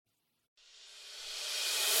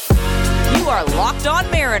are Locked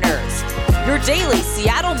On Mariners, your daily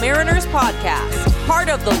Seattle Mariners podcast. Part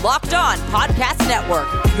of the Locked On Podcast Network,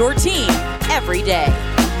 your team every day.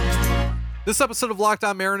 This episode of Locked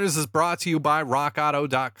On Mariners is brought to you by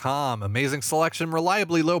RockAuto.com. Amazing selection,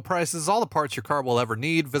 reliably low prices, all the parts your car will ever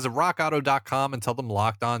need. Visit RockAuto.com and tell them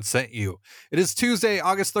Locked On sent you. It is Tuesday,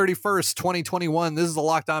 August 31st, 2021. This is the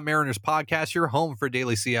Locked On Mariners podcast, your home for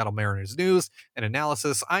daily Seattle Mariners news and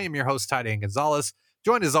analysis. I am your host, Ty Dane Gonzalez,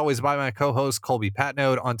 joined as always by my co-host, Colby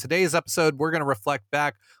Patnode. On today's episode, we're going to reflect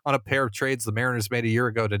back on a pair of trades the Mariners made a year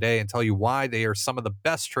ago today and tell you why they are some of the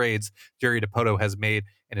best trades Jerry Dipoto has made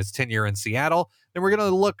in his tenure in Seattle. Then we're going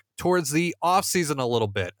to look towards the offseason a little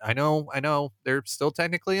bit. I know they're still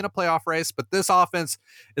technically in a playoff race, but this offense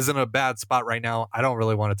is in a bad spot right now. I don't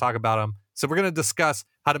really want to talk about them. So we're going to discuss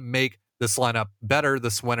how to make this lineup better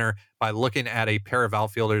this winter by looking at a pair of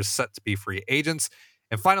outfielders set to be free agents.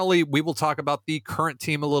 And finally, we will talk about the current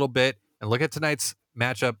team a little bit and look at tonight's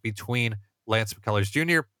matchup between Lance McCullers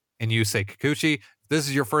Jr. and Yusei Kikuchi. If this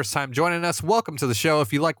is your first time joining us, welcome to the show.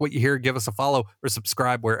 If you like what you hear, give us a follow or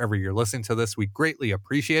subscribe wherever you're listening to this. We greatly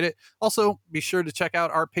appreciate it. Also, be sure to check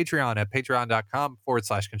out our Patreon at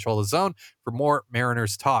patreon.com/control the zone for more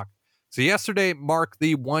Mariners talk. So yesterday marked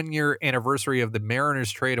the 1-year anniversary of the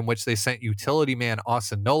Mariners trade in which they sent utility man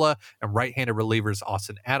Austin Nola and right-handed relievers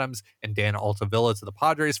Austin Adams and Dan Altavilla to the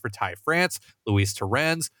Padres for Ty France, Luis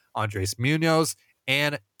Torrens, Andres Munoz,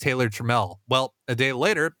 and Taylor Trammell. Well, a day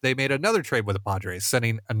later, they made another trade with the Padres,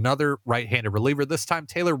 sending another right-handed reliever, this time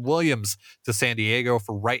Taylor Williams, to San Diego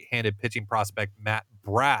for right-handed pitching prospect Matt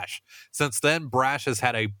Brash. Since then, Brash has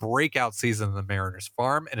had a breakout season in the Mariners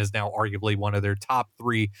farm and is now arguably one of their top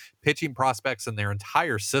 3 pitching prospects in their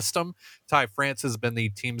entire system. Ty France has been the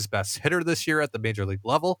team's best hitter this year at the major league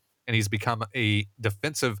level, and he's become a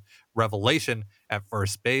defensive revelation at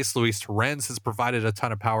first base. Luis Torrens has provided a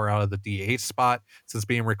ton of power out of the DH spot since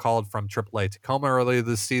being recalled from AAA Tacoma earlier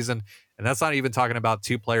this season. And that's not even talking about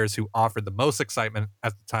 2 players who offered the most excitement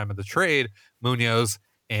at the time of the trade, Munoz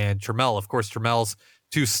and Trammell. Of course, Trammell's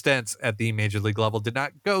 2 stints at the major league level did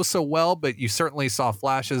not go so well, but you certainly saw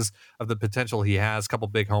flashes of the potential he has. A couple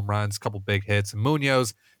big home runs, a couple big hits. And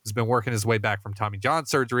Munoz has been working his way back from Tommy John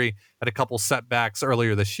surgery, had a couple setbacks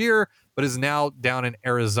earlier this year, but is now down in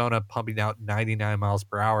Arizona pumping out 99 miles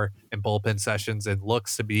per hour in bullpen sessions and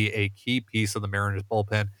looks to be a key piece of the Mariners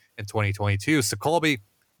bullpen in 2022. So Colby,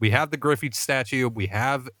 we have the Griffey statue. We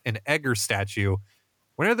have an Edgar statue.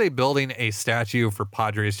 When are they building a statue for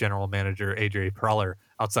Padres general manager AJ Preller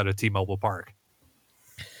outside of T-Mobile Park?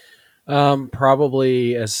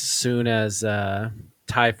 Probably as soon as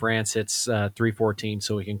Ty France hits 314,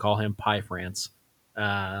 so we can call him Pie France.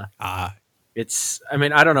 It's, I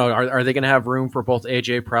mean, I don't know. Are they going to have room for both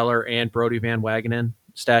AJ Preller and Brody Van Wagenen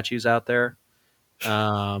statues out there?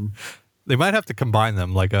 They might have to combine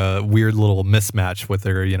them, like a weird little mismatch with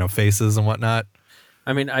their, faces and whatnot.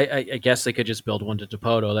 I mean, I guess they could just build one to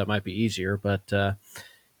Dipoto. That might be easier, but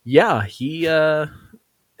yeah, he. I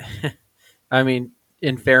mean,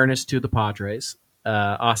 in fairness to the Padres,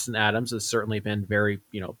 Austin Adams has certainly been very,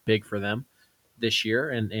 big for them this year,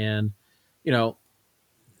 and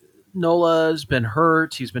Nola's been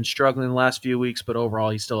hurt. He's been struggling the last few weeks, but overall,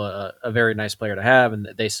 he's still a very nice player to have, and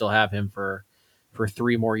they still have him for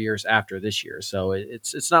 3 more years after this year. So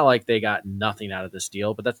it's not like they got nothing out of this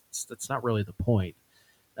deal, but that's not really the point.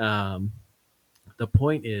 The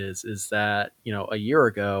point is that, a year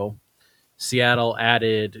ago, Seattle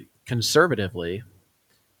added conservatively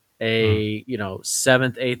a,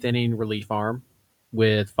 7th, 8th inning relief arm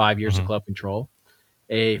with 5 years of club control,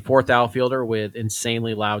 a 4th outfielder with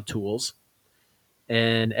insanely loud tools,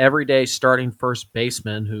 an everyday starting first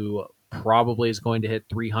baseman who probably is going to hit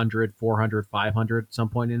 300, 400, 500 at some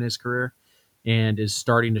point in his career and is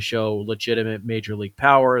starting to show legitimate major league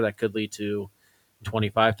power that could lead to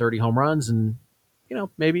 25, 30 home runs and,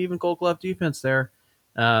 maybe even Gold Glove defense there.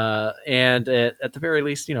 And at the very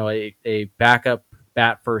least, a backup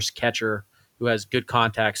bat first catcher who has good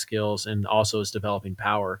contact skills and also is developing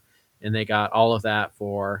power. And they got all of that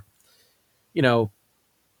for, 2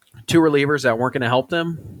 relievers that weren't going to help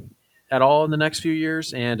them at all in the next few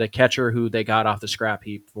years, and a catcher who they got off the scrap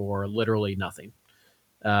heap for literally nothing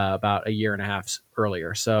about a year and a half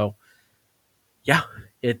earlier. So, yeah,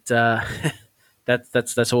 it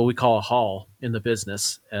that's what we call a haul in the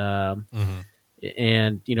business. And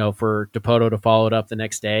for Dipoto to follow it up the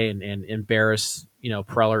next day and embarrass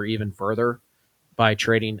Preller even further by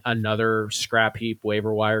trading another scrap heap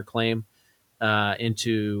waiver wire claim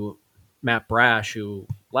into Matt Brash, who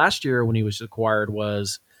last year when he was acquired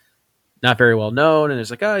was not very well known, and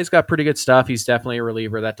it's like, oh, he's got pretty good stuff. He's definitely a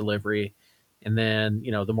reliever. That delivery, And then,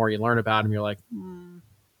 the more you learn about him, you're like,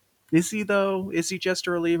 is he though? Is he just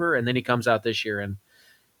a reliever? And then he comes out this year and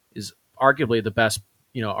is arguably the best,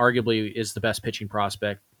 arguably is the best pitching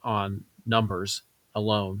prospect on numbers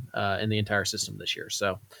alone in the entire system this year.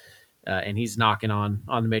 So, and he's knocking on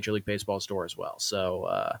the Major League Baseball's door as well.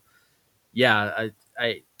 So, yeah,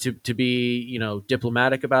 to be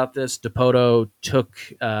diplomatic about this, Dipoto took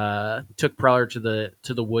Preller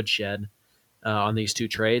to the woodshed on these two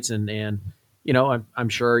trades, and I'm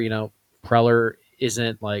sure Preller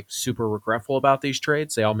isn't like super regretful about these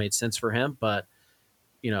trades. They all made sense for him, but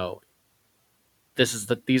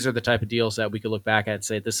these are the type of deals that we could look back at and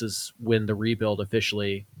say this is when the rebuild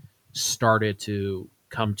officially started to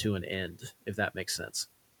come to an end, if that makes sense.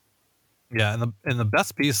 Yeah, and the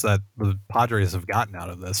best piece that the Padres have gotten out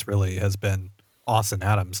of this really has been Austin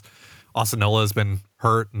Adams. Austin Nola has been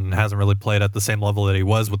hurt and hasn't really played at the same level that he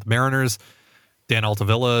was with the Mariners. Dan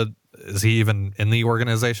Altavilla, is he even in the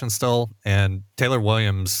organization still? And Taylor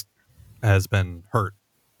Williams has been hurt,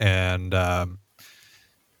 and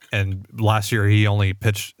last year he only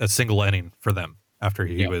pitched a single inning for them after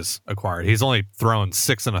he was acquired. He's only thrown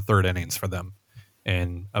 6 1/3 innings for them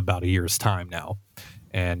in about a year's time now.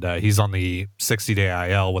 And he's on the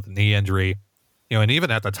 60-day IL with a knee injury. And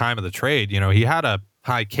even at the time of the trade, he had a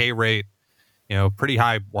high K rate, pretty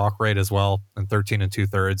high walk rate as well, and 13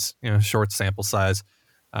 2/3, short sample size.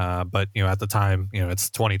 But, at the time, it's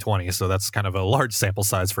 2020, so that's kind of a large sample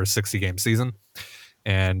size for a 60-game season.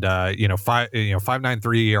 And,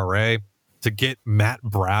 5.93 ERA to get Matt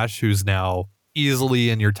Brash, who's now easily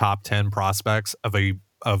in your top 10 prospects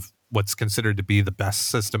of what's considered to be the best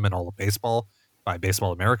system in all of baseball, by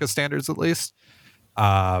Baseball America standards, at least.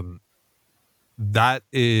 That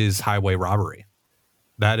is highway robbery.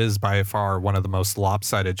 That is by far one of the most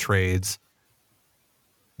lopsided trades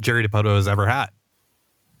Jerry Dipoto has ever had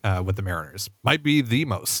with the Mariners. Might be the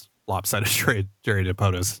most lopsided trade Jerry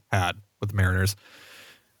Dipoto's had with the Mariners.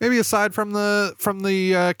 Maybe aside from the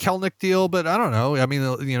Kelnick deal, but I don't know. I mean,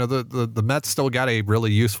 the Mets still got a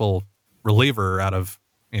really useful reliever out of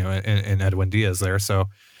in Edwin Diaz there. So,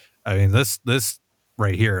 I mean, this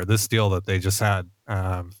right here, this deal that they just had,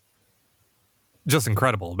 just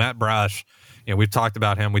incredible. Matt Brash, we've talked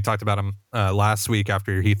about him. We talked about him last week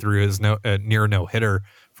after he threw his near no hitter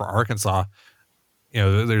for Arkansas.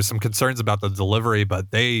 There's some concerns about the delivery,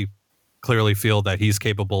 but they clearly feel that he's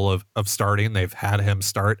capable of starting. They've had him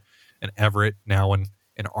start in Everett, now in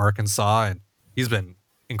Arkansas, and he's been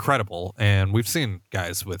incredible. And we've seen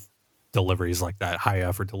guys with deliveries like that, high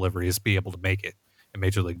effort deliveries, be able to make it in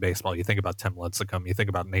Major League Baseball. You think about Tim Lincecum, you think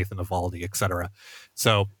about Nathan Eovaldi, et cetera.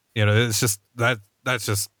 So, it's just that's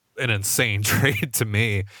just an insane trade to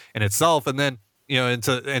me in itself. And then,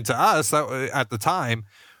 into us at the time,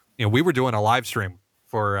 we were doing a live stream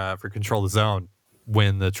for Control the Zone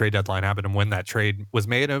when the trade deadline happened and when that trade was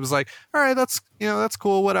made. And it was like, all right, that's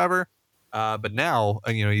cool, whatever. But now,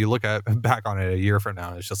 you look back on it a year from now,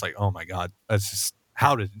 and it's just like, oh my God, that's just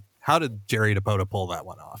how did Jerry Dipoto pull that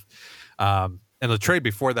one off? And the trade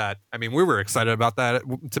before that, I mean, we were excited about that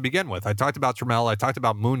to begin with. I talked about Trammell, I talked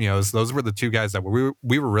about Munoz. Those were the two guys that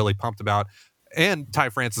we were really pumped about, and Ty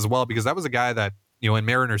France as well, because that was a guy that in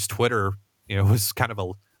Mariners Twitter, was kind of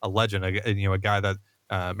a legend, a guy that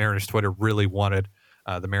Mariners Twitter really wanted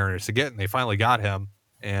the Mariners to get, and they finally got him.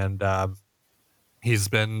 And he's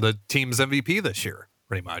been the team's MVP this year,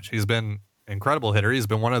 pretty much. He's been an incredible hitter. He's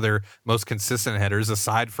been one of their most consistent hitters,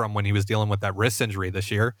 aside from when he was dealing with that wrist injury this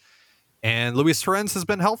year. And Luis Torrens has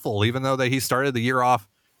been helpful, even though that he started the year off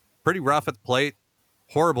pretty rough at the plate,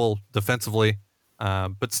 horrible defensively,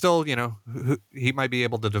 but still, he might be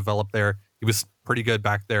able to develop there. He was pretty good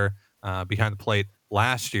back there behind the plate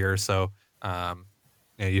last year, so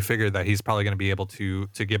you figure that he's probably going to be able to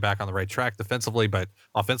get back on the right track defensively, but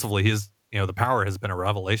offensively, his the power has been a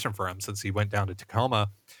revelation for him since he went down to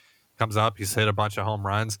Tacoma. Comes up, he's hit a bunch of home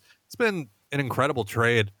runs. It's been an incredible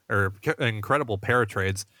trade, or an incredible pair of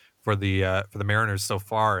trades for the Mariners so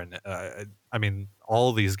far. And I mean, all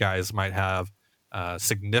of these guys might have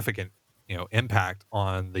significant impact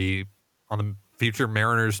on the future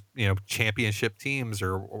Mariners championship teams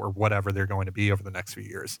or whatever they're going to be over the next few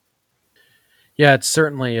years. Yeah, it's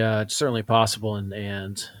certainly possible,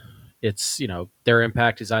 and it's their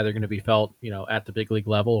impact is either going to be felt at the big league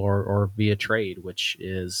level or via trade, which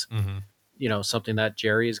is something that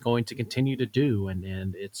Jerry is going to continue to do,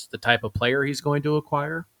 and it's the type of player he's going to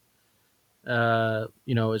acquire.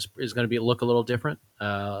 Is going to look a little different.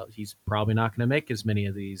 He's probably not going to make as many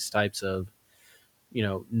of these types of,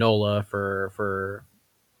 Nola for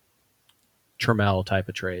Trammell type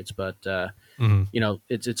of trades, but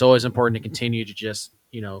it's always important to continue to just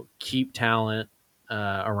keep talent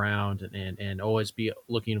around and always be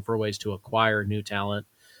looking for ways to acquire new talent,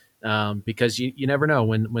 because you never know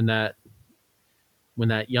when that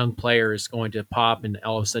young player is going to pop and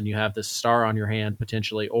all of a sudden you have this star on your hand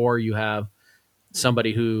potentially, or you have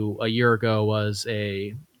somebody who a year ago was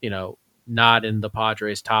not in the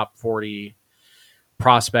Padres top 40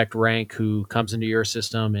 prospect rank who comes into your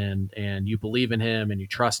system and you believe in him and you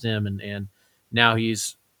trust him and now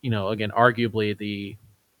he's again arguably the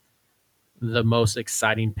most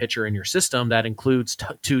exciting pitcher in your system that includes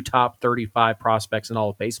two top 35 prospects in all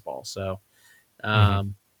of baseball. So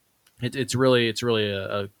it's really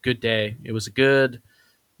a good day. It was a good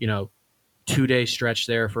 2-day stretch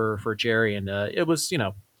there for Jerry, and it was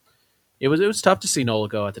it was tough to see Nola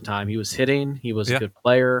go at the time. He was hitting, he was a good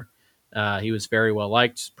player. He was very well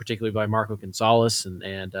liked, particularly by Marco Gonzalez,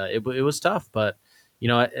 and it was tough. But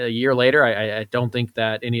a year later, I don't think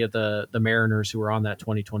that any of the Mariners who were on that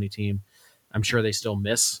 2020 team, I'm sure they still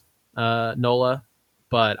miss Nola,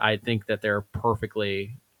 but I think that they're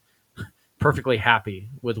perfectly happy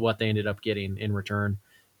with what they ended up getting in return.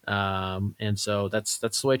 And so that's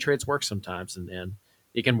the way trades work sometimes, and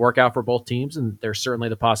it can work out for both teams. And there's certainly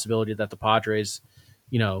the possibility that the Padres,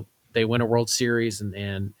 they win a World Series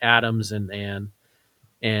and Adams and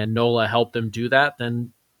Nola helped them do that,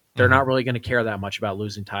 then they're not really going to care that much about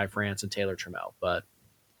losing Ty France and Taylor Trammell. But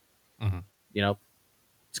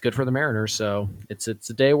it's good for the Mariners, so it's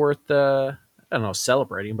a day worth I don't know,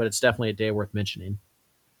 celebrating, but it's definitely a day worth mentioning.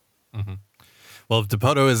 Well, if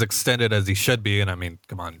Dipoto is extended as he should be, and I mean,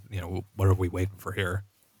 come on, what are we waiting for here?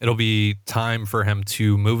 It'll be time for him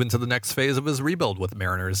to move into the next phase of his rebuild with the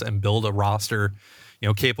Mariners and build a roster,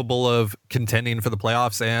 capable of contending for the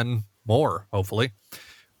playoffs and more, hopefully.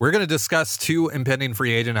 We're going to discuss two impending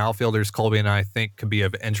free agent outfielders Colby and I think could be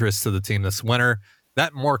of interest to the team this winter.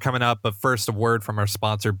 That and more coming up, but first a word from our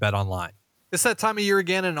sponsor, BetOnline. It's that time of year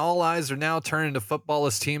again, and all eyes are now turning to football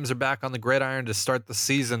as teams are back on the gridiron to start the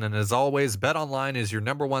season. And as always, BetOnline is your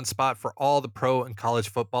number one spot for all the pro and college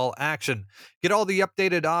football action. Get all the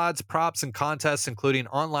updated odds, props, and contests, including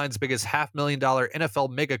online's biggest $500,000 NFL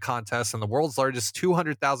mega contest and the world's largest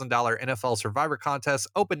 $200,000 NFL Survivor contest,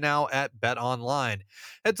 open now at BetOnline.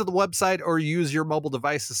 Head to the website or use your mobile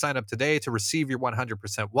device to sign up today to receive your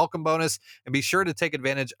 100% welcome bonus, and be sure to take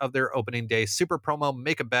advantage of their opening day super promo.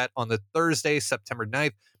 Make a bet on the Thursday, September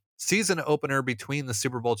 9th, season opener between the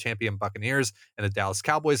Super Bowl champion Buccaneers and the Dallas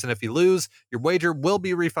Cowboys. And if you lose, your wager will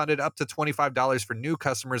be refunded up to $25 for new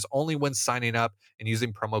customers only when signing up and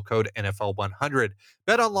using promo code NFL100.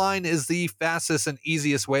 BetOnline is the fastest and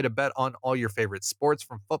easiest way to bet on all your favorite sports,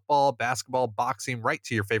 from football, basketball, boxing, right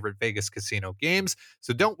to your favorite Vegas casino games.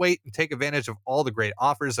 So don't wait and take advantage of all the great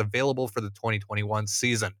offers available for the 2021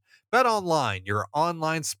 season. BetOnline, your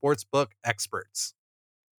online sportsbook experts.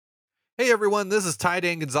 Hey everyone, this is Ty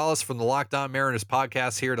Dane Gonzalez from the Locked On Mariners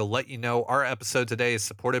podcast, here to let you know our episode today is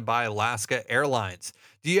supported by Alaska Airlines.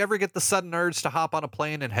 Do you ever get the sudden urge to hop on a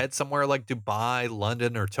plane and head somewhere like Dubai,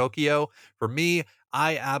 London, or Tokyo? For me,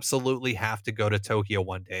 I absolutely have to go to Tokyo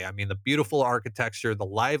one day. I mean, the beautiful architecture, the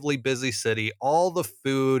lively, busy city, all the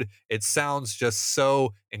food. It sounds just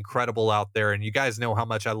so incredible out there. And you guys know how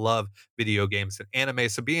much I love video games and anime.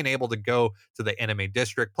 So being able to go to the anime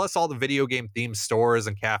district, plus all the video game themed stores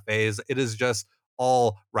and cafes, it is just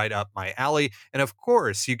all right up my alley. And of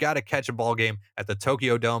course, you got to catch a ball game at the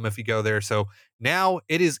Tokyo Dome if you go there. So now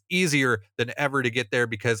it is easier than ever to get there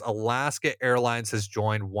because Alaska Airlines has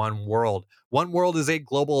joined One World. One World is a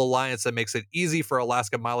global alliance that makes it easy for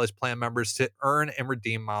Alaska Mileage Plan members to earn and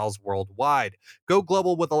redeem miles worldwide. Go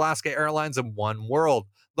global with Alaska Airlines and One World.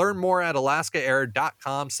 Learn more at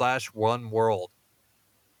alaskaair.com/oneworld.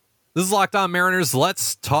 This is Locked On Mariners.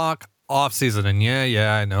 Let's talk offseason. And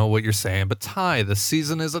yeah, I know what you're saying, but Ty, the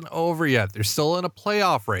season isn't over yet. They're still in a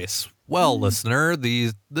playoff race. Well, listener,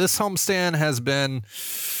 this homestand has been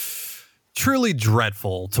truly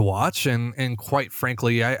dreadful to watch, and quite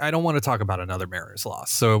frankly, I don't want to talk about another Mariners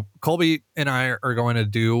loss. So Colby and I are going to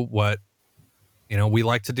do what we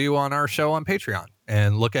like to do on our show on Patreon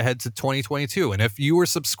and look ahead to 2022. And if you were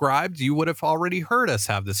subscribed, you would have already heard us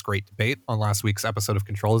have this great debate on last week's episode of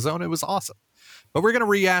Control Zone. It was awesome. But we're going to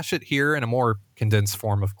rehash it here in a more condensed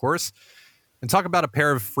form, of course, and talk about a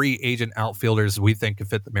pair of free agent outfielders we think could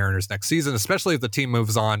fit the Mariners next season, especially if the team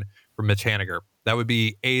moves on from Mitch Haniger. That would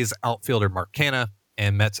be A's outfielder Mark Canha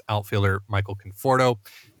and Mets outfielder Michael Conforto.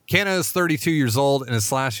 Canha is 32 years old and is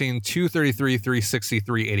slashing .233, .360,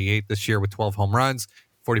 .388 this year with 12 home runs,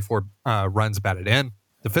 44 runs batted in.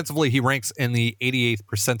 Defensively, he ranks in the 88th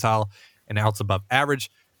percentile and outs above average.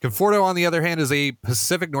 Conforto, on the other hand, is a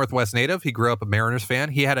Pacific Northwest native. He grew up a Mariners fan.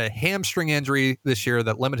 He had a hamstring injury this year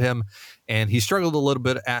that limited him, and he struggled a little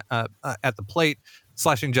bit at the plate,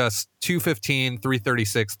 slashing just .215,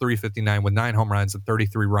 .336, .359 with 9 home runs and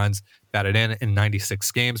 33 runs batted in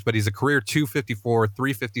 96 games. But he's a career .254,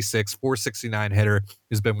 .356, .469 hitter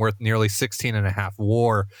who's been worth nearly 16.5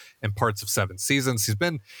 WAR in parts of 7 seasons. He's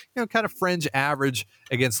been, kind of fringe average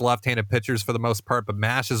against left-handed pitchers for the most part, but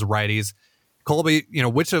mashes righties. Colby,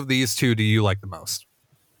 which of these two do you like the most?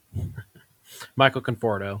 Michael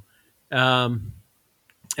Conforto. And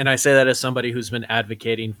I say that as somebody who's been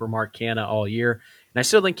advocating for Mark Canha all year. And I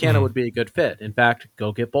still think Canha would be a good fit. In fact,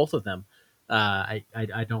 go get both of them. I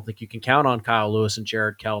don't think you can count on Kyle Lewis and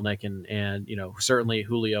Jared Kelenic and certainly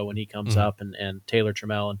Julio when he comes up and Taylor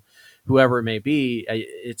Trammell and whoever it may be.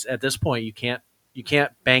 It's at this point you can't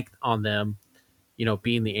bank on them,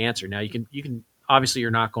 being the answer. Now you can obviously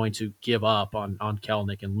you're not going to give up on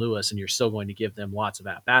Kelenic and Lewis, and you're still going to give them lots of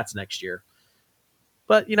at bats next year.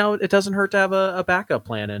 But it doesn't hurt to have a backup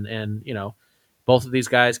plan, and both of these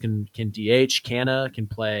guys can DH. Canha can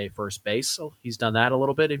play first base, so he's done that a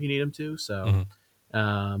little bit if you need him to. So,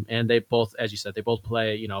 and they both, as you said, they both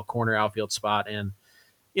play corner outfield spot, and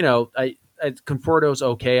Conforto's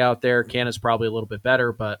okay out there. Canha's probably a little bit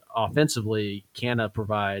better, but offensively, Conforto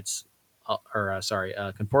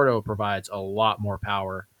provides a lot more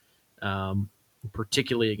power,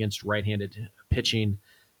 particularly against right-handed pitching.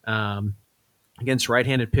 Against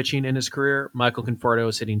right-handed pitching in his career, Michael Conforto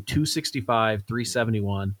is hitting .265,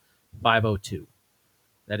 .371, .502.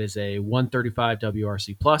 That is a 135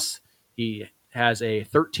 WRC plus. He has a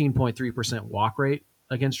 13.3% walk rate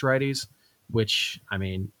against righties, which,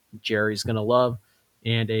 Jerry's going to love,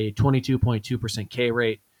 and a 22.2% K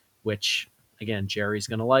rate, which, again, Jerry's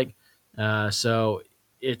going to like. So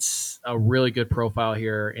it's a really good profile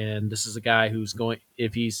here, and this is a guy who's going,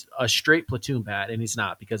 if he's a straight platoon bat, and he's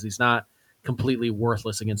not, because he's not completely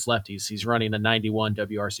worthless against lefties. He's running a 91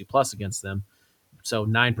 WRC plus against them, so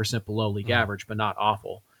 9% below league average, but not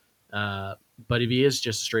awful. But if he is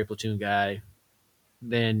just a straight platoon guy,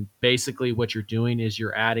 then basically what you're doing is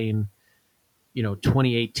you're adding,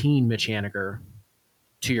 2018 Mitch Haniger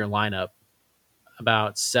to your lineup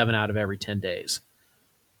about 7 out of every 10 days.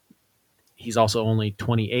 He's also only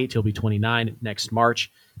 28. He'll be 29 next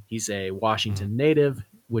March. He's a Washington native,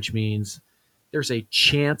 which means there's a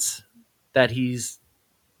chance that he's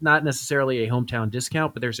not necessarily a hometown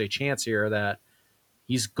discount, but there's a chance here that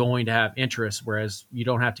he's going to have interest, whereas you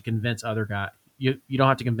don't have to convince other guys. You don't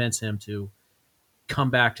have to convince him to come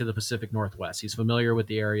back to the Pacific Northwest. He's familiar with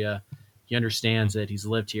the area. He understands it. He's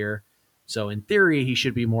lived here. So in theory, he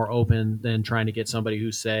should be more open than trying to get somebody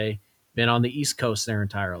who's, say, been on the East Coast their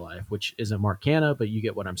entire life, which isn't Mark Canha, but you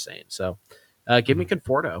get what I'm saying. So give me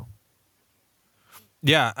Conforto.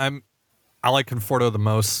 Yeah, I like Conforto the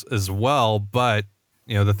most as well, but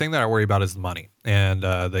the thing that I worry about is the money and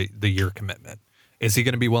the year commitment. Is he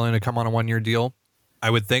going to be willing to come on a 1-year deal? I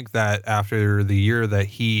would think that after the year that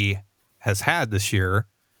he has had this year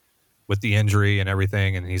with the injury and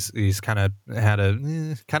everything, and he's kind of had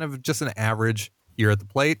a kind of just an average year at the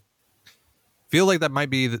plate. Feel like that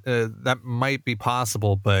might be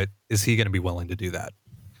possible, but is he going to be willing to do that?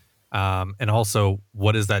 And also,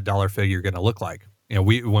 what is that dollar figure going to look like?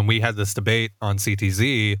 When we had this debate on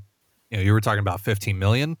CTZ, you were talking about 15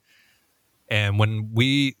 million. And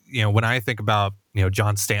when I think about,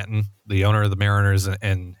 John Stanton, the owner of the Mariners,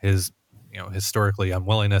 and his, historically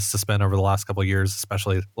unwillingness to spend over the last couple of years,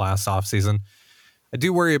 especially last offseason, I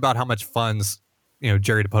do worry about how much funds,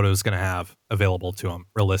 Jerry Dipoto is going to have available to him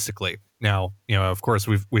realistically. Now, of course,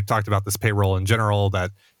 we've talked about this payroll in general,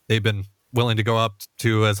 that they've been willing to go up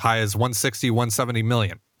to as high as 160, 170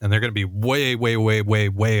 million. And they're going to be way, way, way, way,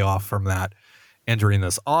 way off from that entering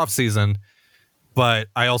this offseason. But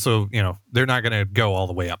I also, they're not going to go all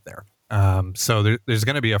the way up there. So there's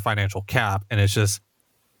going to be a financial cap. And it's just,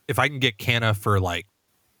 if I can get Canha for like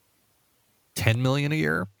 10 million a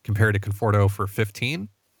year compared to Conforto for 15,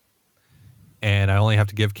 and I only have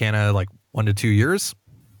to give Canha like 1 to 2 years,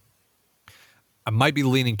 I might be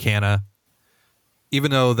leaning Canha, even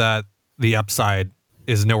though that the upside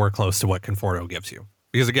is nowhere close to what Conforto gives you.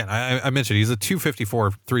 Because again, I mentioned he's a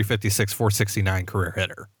 254, 356, 469 career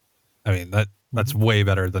hitter. I mean, that's way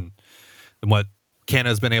better than what Canha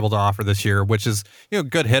has been able to offer this year, which is,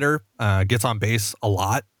 good hitter, gets on base a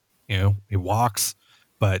lot. He walks,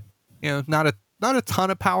 but not a ton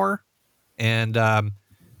of power, and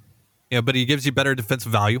but he gives you better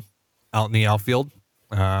defensive value out in the outfield.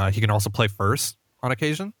 He can also play first on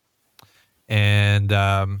occasion, and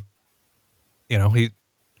he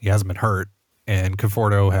hasn't been hurt. And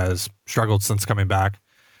Conforto has struggled since coming back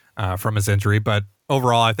from his injury. But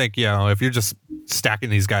overall, I think, if you're just stacking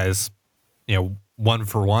these guys, one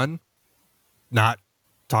for one, not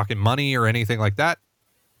talking money or anything like that,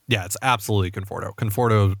 yeah, it's absolutely Conforto.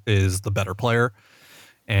 Conforto is the better player.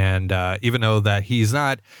 And even though that he's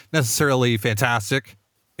not necessarily fantastic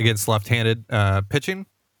against left-handed pitching,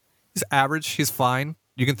 he's average. He's fine.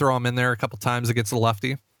 You can throw him in there a couple times against the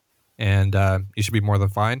lefty, and he should be more than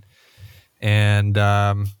fine. And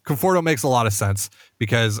Conforto makes a lot of sense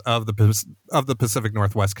because of the Pacific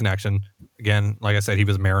Northwest connection. Again, like I said, he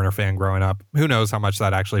was a Mariner fan growing up. Who knows how much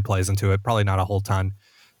that actually plays into it? Probably not a whole ton.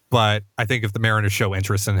 But I think if the Mariners show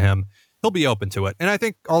interest in him, he'll be open to it. And I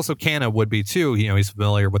think also Canha would be too. He's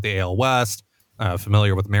familiar with the AL West,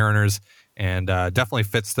 familiar with the Mariners, and definitely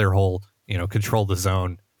fits their whole, control the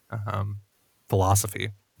zone philosophy.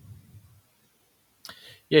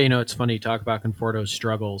 Yeah, it's funny you talk about Conforto's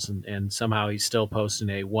struggles, and somehow he's still posting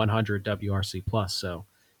a 100 WRC plus. So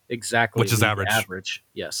exactly, which is average.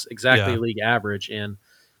 Yes, exactly, league average. And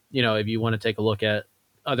if you want to take a look at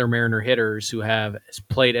other Mariner hitters who have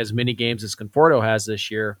played as many games as Conforto has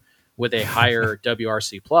this year with a higher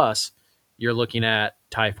WRC plus, you're looking at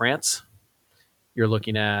Ty France, you're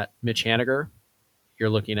looking at Mitch Haniger, you're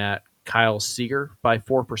looking at Kyle Seager by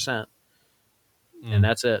 4%, and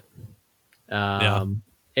that's it.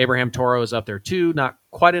 Abraham Toro is up there too. Not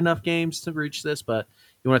quite enough games to reach this, but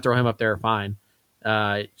you want to throw him up there, fine.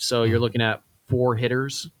 So you're looking at 4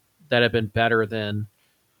 hitters that have been better than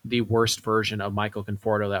the worst version of Michael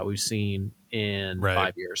Conforto that we've seen in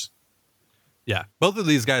 5 years. Yeah, both of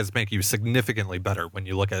these guys make you significantly better when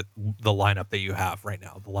you look at the lineup that you have right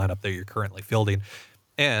now, the lineup that you're currently fielding.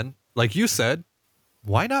 And like you said,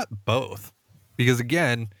 why not both? Because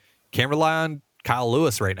again, can't rely on Kyle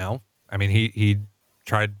Lewis right now. I mean, he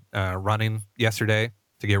tried running yesterday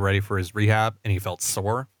to get ready for his rehab, and he felt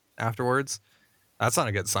sore afterwards. That's not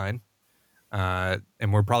a good sign.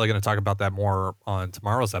 And we're probably going to talk about that more on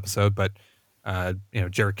tomorrow's episode. But,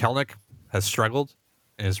 Jared Kelenic has struggled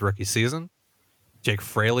in his rookie season. Jake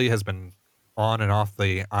Fraley has been on and off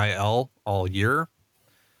the IL all year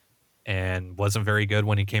and wasn't very good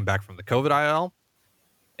when he came back from the COVID IL.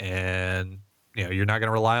 And, you're not going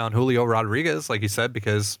to rely on Julio Rodriguez, like you said,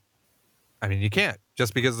 because, you can't.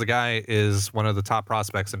 Just because the guy is one of the top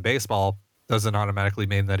prospects in baseball doesn't automatically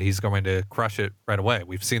mean that he's going to crush it right away.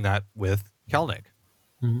 We've seen that with Kelenic.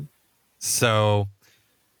 Mm-hmm. So,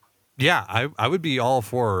 yeah, I would be all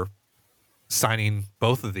for signing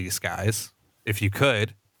both of these guys if you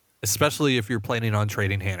could, especially if you're planning on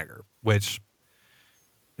trading Haniger, which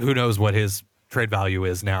who knows what his trade value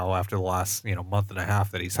is now after the last, month and a half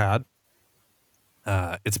that he's had.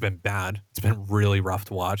 It's been bad. It's been really rough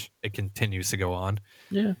to watch. It continues to go on.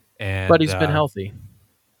 Yeah. And but he's been healthy.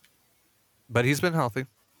 But he's been healthy.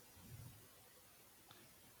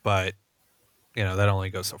 But, that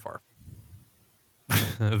only goes so far.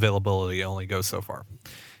 Availability only goes so far.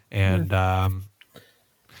 And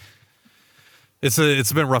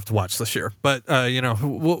it's been rough to watch this year. But,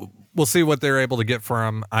 we'll see what they're able to get for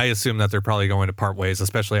him. I assume that they're probably going to part ways,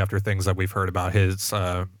 especially after things that we've heard about his,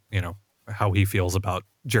 how he feels about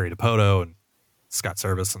Jerry Dipoto and Scott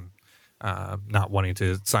Service and not wanting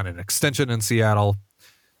to sign an extension in Seattle.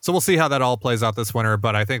 So we'll see how that all plays out this winter.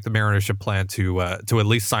 But I think the Mariners should plan to at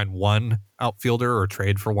least sign one outfielder or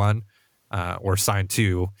trade for one or sign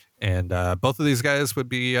 2. And both of these guys would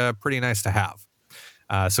be pretty nice to have.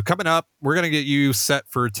 So coming up, we're going to get you set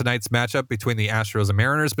for tonight's matchup between the Astros and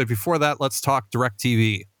Mariners. But before that, let's talk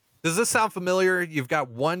DirecTV. Does this sound familiar? You've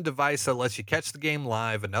got one device that lets you catch the game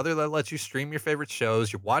live, another that lets you stream your favorite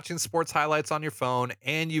shows, you're watching sports highlights on your phone,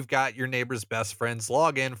 and you've got your neighbor's best friends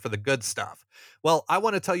log in for the good stuff. Well, I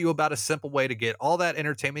want to tell you about a simple way to get all that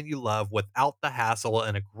entertainment you love without the hassle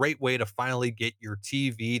and a great way to finally get your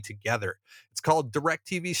TV together. It's called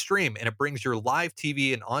DirecTV Stream, and it brings your live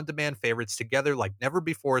TV and on-demand favorites together like never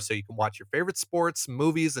before so you can watch your favorite sports,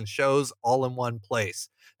 movies, and shows all in one place.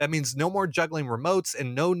 That means no more juggling remotes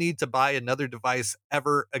and no need to buy another device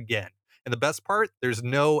ever again. And the best part, there's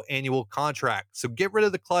no annual contract. So get rid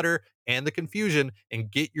of the clutter and the confusion and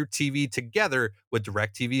get your TV together with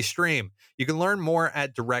DirecTV Stream. You can learn more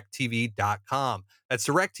at directtv.com. That's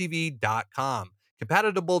directtv.com.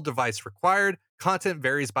 Compatible device required. Content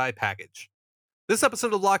varies by package. This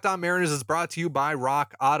episode of Locked On Mariners is brought to you by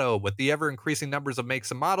Rock Auto. With the ever-increasing numbers of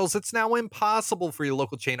makes and models, it's now impossible for your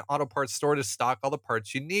local chain auto parts store to stock all the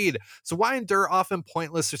parts you need. So why endure often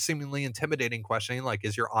pointless or seemingly intimidating questioning like,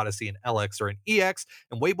 is your Odyssey an LX or an EX,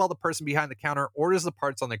 and wait while the person behind the counter orders the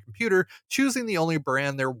parts on their computer, choosing the only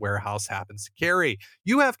brand their warehouse happens to carry?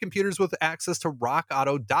 You have computers with access to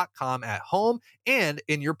rockauto.com at home and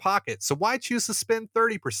in your pocket. So why choose to spend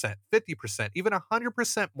 30%, 50%, even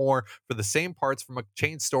 100% more for the same parts from a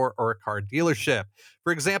chain store or a car dealership?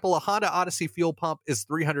 For example, a Honda Odyssey fuel pump is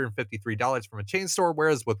 $353 from a chain store,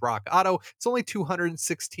 whereas with Rock Auto, it's only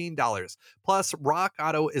 $216. Plus, Rock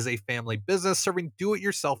Auto is a family business serving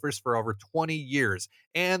do-it-yourselfers for over 20 years,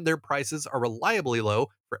 and their prices are reliably low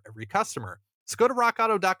for every customer. So go to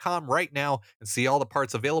rockauto.com right now and see all the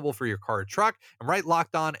parts available for your car or truck, and write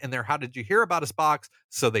Locked On in their How Did You Hear About Us box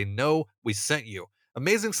so they know we sent you.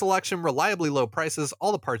 Amazing selection, reliably low prices,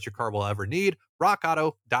 all the parts your car will ever need.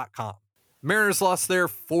 rockauto.com. Mariners lost their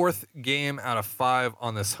fourth game out of 5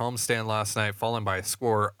 on this homestand last night, falling by a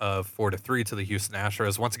score of 4-3 to the Houston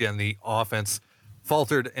Astros. Once again, the offense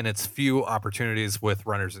faltered in its few opportunities with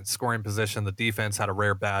runners in scoring position. The defense had a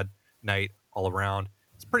rare bad night all around.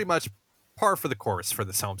 It's pretty much par for the course for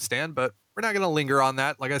this homestand, but we're not going to linger on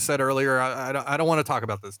that. Like I said earlier, I don't want to talk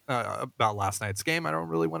about this, about last night's game. I don't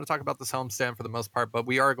really want to talk about this homestand for the most part, but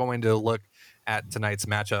we are going to look at tonight's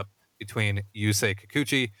matchup between Yusei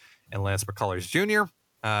Kikuchi and Lance McCullers Jr.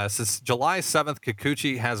 Since July 7th,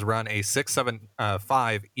 Kikuchi has run a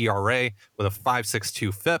 6.75 ERA with a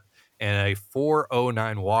 5.62 FIP and a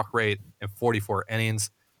 4.09 walk rate in 44 innings.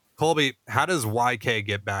 Colby, how does YK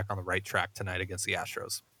get back on the right track tonight against the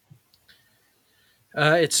Astros?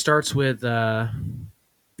 It starts with finding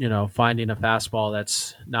a fastball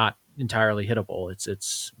that's not entirely hittable.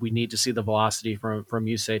 It's we need to see the velocity from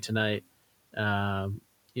Yusei tonight.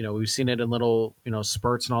 We've seen it in little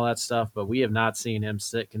spurts and all that stuff, but we have not seen him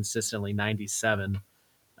sit consistently 97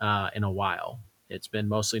 in a while. It's been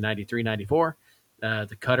mostly 93, 94.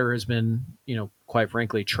 The cutter has been quite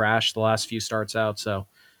frankly trash the last few starts out. So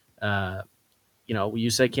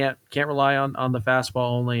Yusei can't rely on the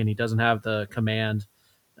fastball only, and he doesn't have the command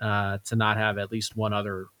to not have at least one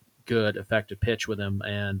other good effective pitch with him,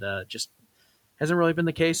 and just hasn't really been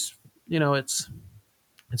the case.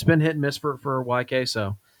 It's been hit and miss for YK,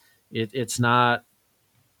 so it's not.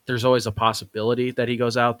 There's always a possibility that he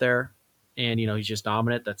goes out there and he's just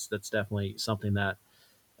dominant. That's definitely something that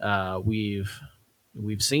we've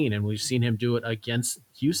seen, and we've seen him do it against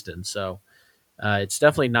Houston. So it's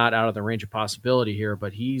definitely not out of the range of possibility here.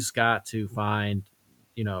 But he's got to find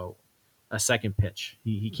a second pitch.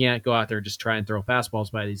 He can't go out there and just try and throw fastballs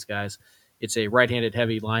by these guys. It's a right-handed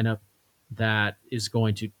heavy lineup that is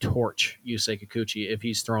going to torch Yusei Kikuchi if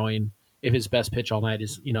his best pitch all night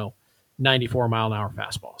is 94 mile an hour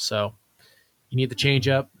fastball. So you need the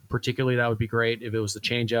changeup, particularly. That would be great if it was the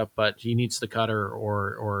changeup, but he needs the cutter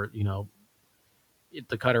or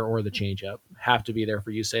the cutter or the changeup have to be there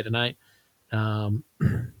for Yusei tonight.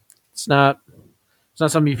 It's not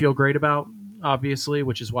something you feel great about, obviously,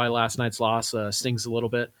 which is why last night's loss stings a little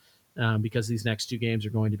bit, because these next two games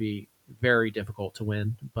are going to be very difficult to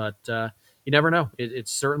win. But you never know.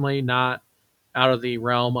 It's certainly not out of the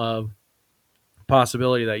realm of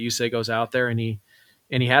possibility that Yusei goes out there and he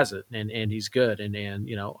has it and he's good. And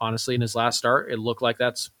honestly, in his last start, it looked like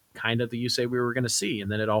that's kind of the Yusei we were going to see,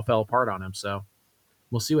 and then it all fell apart on him. So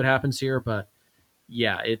we'll see what happens here. But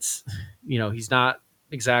yeah, it's he's not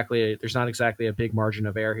exactly. There's not exactly a big margin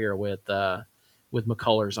of error here with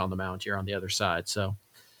McCullers on the mound here on the other side. So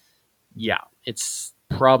yeah, it's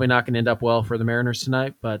probably not going to end up well for the Mariners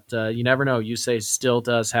tonight. But you never know. Yusei still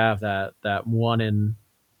does have that 1 in,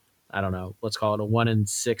 I don't know, let's call it a 1 in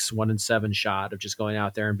 6, 1 in 7 shot of just going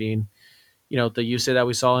out there and being, the Yusei that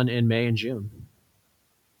we saw in May and June.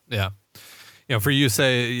 Yeah. For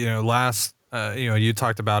Yusei, last, you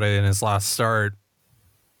talked about it in his last start,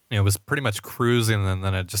 it was pretty much cruising, and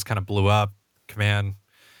then it just kind of blew up. Command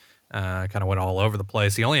kind of went all over the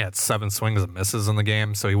place. He only had 7 swings and misses in the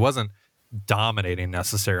game, so he wasn't dominating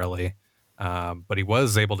necessarily, but he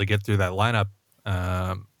was able to get through that lineup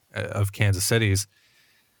of Kansas City's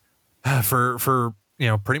for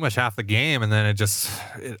pretty much half the game, and then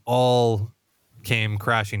it all came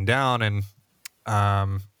crashing down. And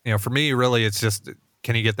for me, really, it's just,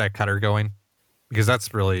 can he get that cutter going? Because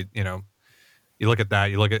that's really, you look at that,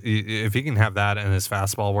 if he can have that and his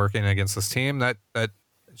fastball working against this team, that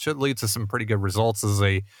should lead to some pretty good results. This is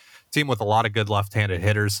a team with a lot of good left-handed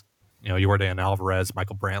hitters, Yordan Alvarez,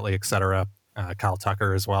 Michael Brantley, etc., Kyle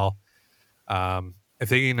Tucker as well. If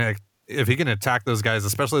if he can attack those guys,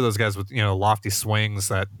 especially those guys with, lofty swings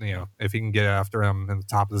that, if he can get after him in the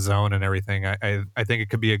top of the zone and everything, I think it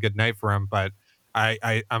could be a good night for him. But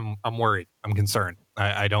I'm worried. I'm concerned.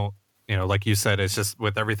 I don't, like you said, it's just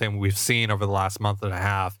with everything we've seen over the last month and a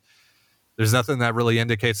half, there's nothing that really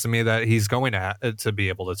indicates to me that he's going to be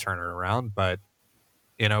able to turn it around. But,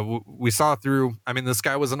 we saw through, this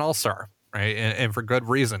guy was an all-star, right? And for good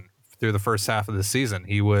reason. Through the first half of the season,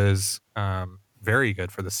 he was very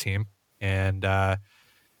good for this team. And, but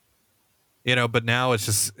now it's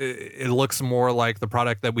just, it looks more like the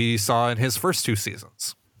product that we saw in his first 2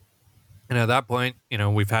 seasons. And at that point,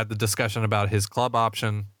 we've had the discussion about his club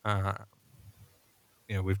option.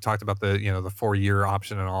 We've talked about the 4-year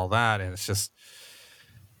option and all that. And it's just,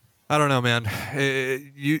 I don't know, man.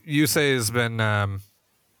 Yusei has been a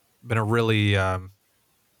really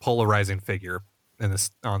polarizing figure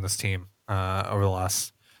on this team over the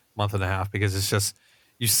last month and a half, because it's just,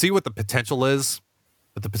 you see what the potential is,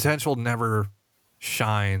 but the potential never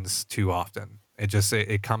shines too often.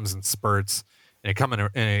 It comes in spurts, and it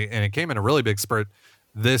came in a really big spurt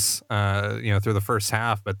this through the first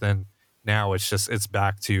half, but then now it's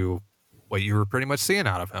back to what you were pretty much seeing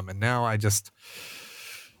out of him. And now I don't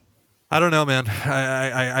know, man.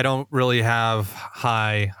 I don't really have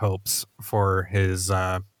high hopes for his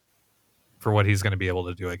for what he's going to be able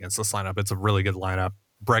to do against this lineup. It's a really good lineup.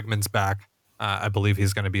 Bregman's back. I believe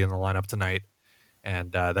he's going to be in the lineup tonight,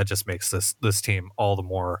 and that just makes this team all the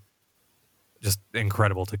more just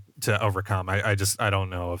incredible to overcome. I don't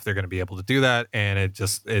know if they're going to be able to do that, and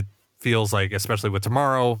it feels like, especially with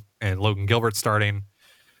tomorrow and Logan Gilbert starting,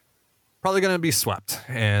 probably going to be swept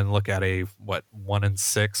and look at a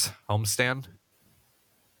 1-6 homestand.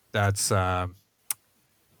 That's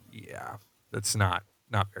that's not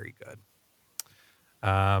very good.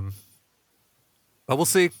 But we'll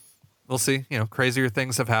see. Crazier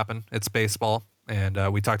things have happened. It's baseball.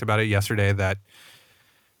 And we talked about it yesterday that,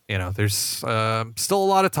 there's still a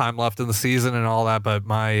lot of time left in the season and all that. But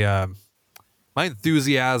my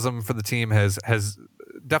enthusiasm for the team has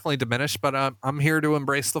definitely diminished. But I'm here to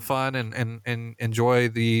embrace the fun and enjoy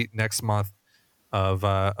the next month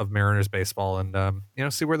of Mariners baseball, and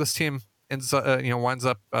see where this team winds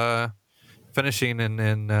up finishing,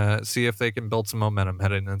 and see if they can build some momentum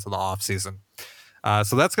heading into the off season.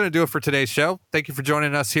 So that's going to do it for today's show. Thank you for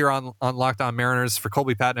joining us here on Locked On Mariners. For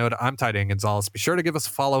Colby Patnode, I'm Ty Dane Gonzalez. Be sure to give us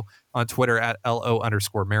a follow on Twitter at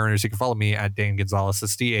 @LO_Mariners. You can follow me at Dane Gonzalez.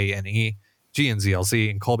 That's DANEGNZLZ,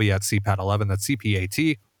 and Colby at CPAT11. That's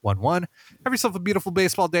CPAT11. Have yourself a beautiful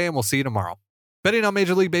baseball day, and we'll see you tomorrow. Betting on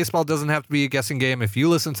Major League Baseball doesn't have to be a guessing game if you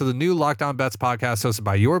listen to the new Locked On Bets podcast hosted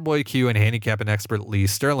by your boy Q and handicapping expert Lee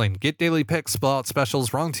Sterling. Get daily picks, blowout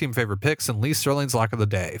specials, wrong team favorite picks, and Lee Sterling's lock of the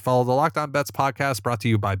day. Follow the Locked On Bets podcast brought to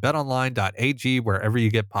you by betonline.ag wherever you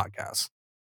get podcasts.